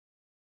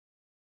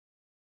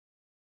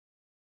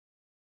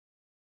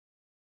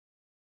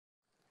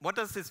what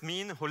does this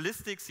mean,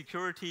 holistic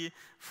security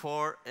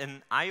for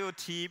an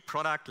IoT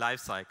product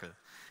lifecycle?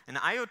 An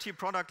IoT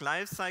product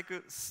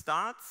lifecycle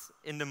starts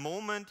in the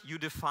moment you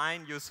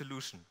define your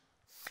solution.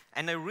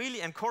 And I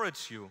really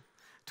encourage you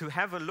to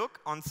have a look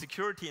on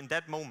security in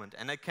that moment.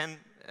 And I can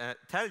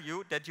tell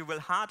you that you will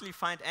hardly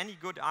find any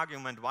good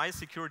argument why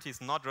security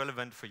is not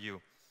relevant for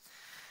you.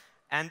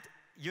 And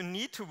you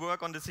need to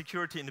work on the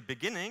security in the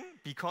beginning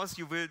because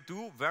you will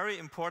do very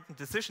important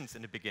decisions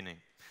in the beginning.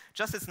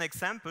 Just as an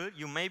example,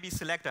 you maybe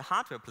select a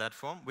hardware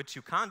platform, which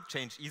you can't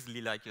change easily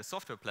like your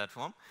software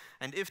platform.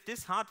 And if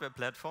this hardware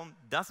platform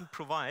doesn't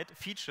provide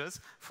features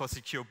for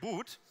secure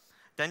boot,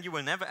 then you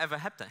will never ever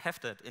have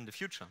that in the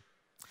future.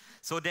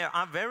 So there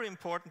are very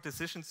important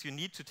decisions you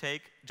need to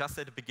take just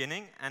at the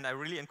beginning, and I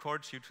really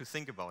encourage you to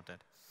think about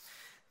that.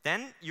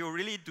 Then you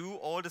really do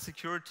all the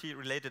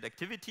security-related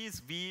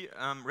activities. We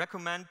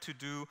recommend to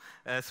do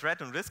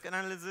threat and risk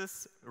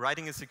analysis,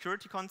 writing a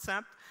security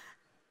concept,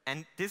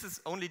 and this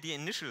is only the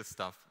initial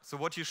stuff. So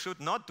what you should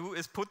not do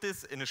is put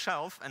this in a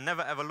shelf and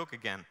never ever look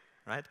again,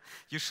 right?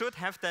 You should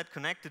have that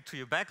connected to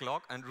your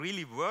backlog and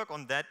really work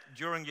on that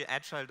during your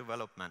agile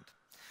development.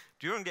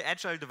 During the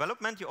agile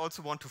development, you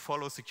also want to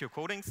follow secure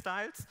coding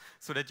styles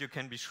so that you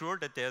can be sure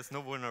that there's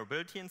no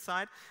vulnerability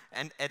inside.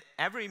 And at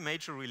every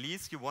major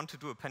release, you want to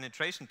do a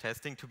penetration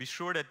testing to be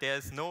sure that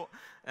there's no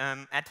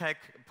attack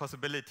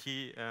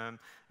possibility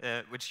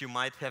which you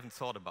might haven't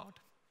thought about.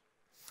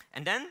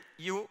 And then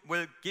you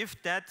will give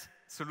that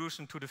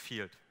solution to the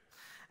field.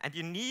 And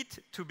you need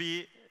to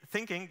be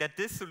thinking that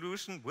this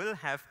solution will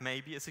have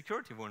maybe a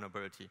security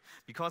vulnerability,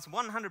 because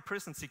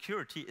 100%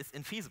 security is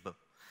infeasible.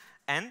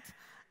 And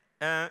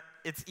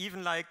it's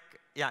even like,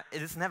 yeah,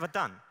 it is never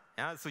done.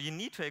 Yeah? So you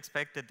need to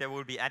expect that there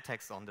will be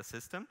attacks on the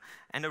system.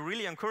 And I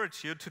really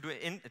encourage you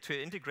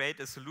to integrate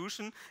a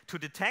solution to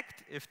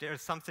detect if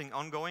there's something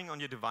ongoing on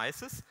your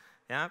devices,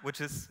 yeah, which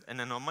is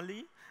an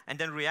anomaly, and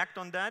then react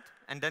on that,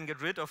 and then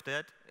get rid of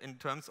that in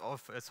terms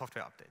of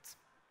software updates.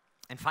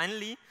 And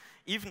finally,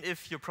 even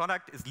if your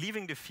product is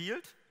leaving the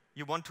field,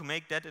 you want to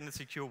make that in a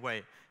secure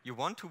way. You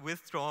want to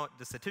withdraw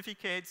the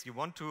certificates, you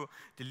want to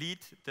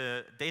delete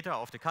the data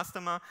of the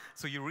customer,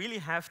 so you really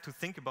have to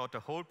think about the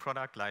whole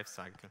product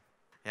lifecycle.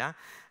 Yeah?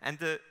 And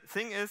the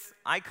thing is,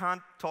 I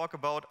can't talk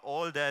about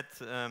all that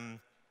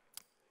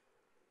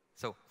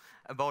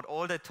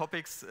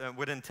topics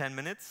within 10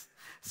 minutes.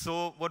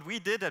 So what we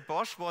did at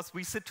Bosch was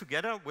we sit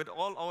together with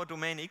all our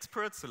domain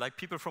experts, so like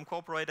people from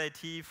corporate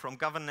IT, from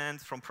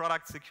governance, from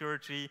product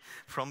security,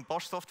 from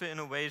Bosch Software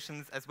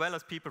Innovations, as well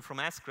as people from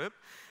Ascript,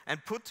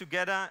 and put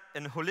together a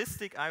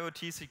holistic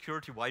IoT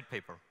security white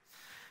paper.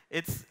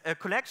 It's a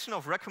collection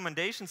of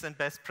recommendations and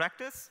best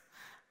practice,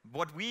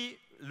 what we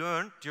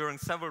learned during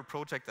several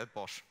projects at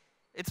Bosch.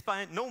 It's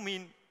by no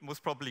means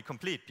most probably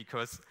complete,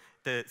 because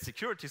the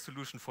security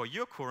solution for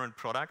your current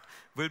product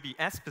will be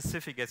as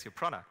specific as your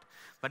product.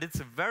 But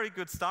it's a very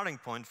good starting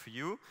point for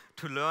you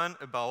to learn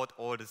about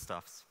all the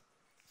stuffs.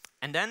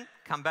 And then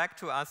come back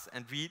to us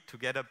and we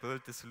together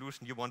build the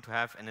solution you want to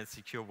have in a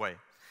secure way.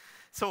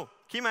 So,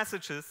 key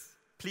messages: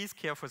 please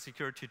care for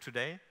security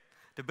today.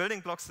 The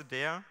building blocks are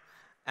there,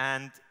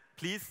 and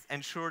please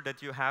ensure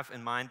that you have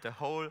in mind the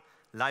whole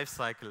life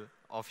cycle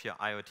of your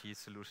IoT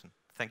solution.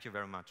 Thank you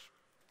very much.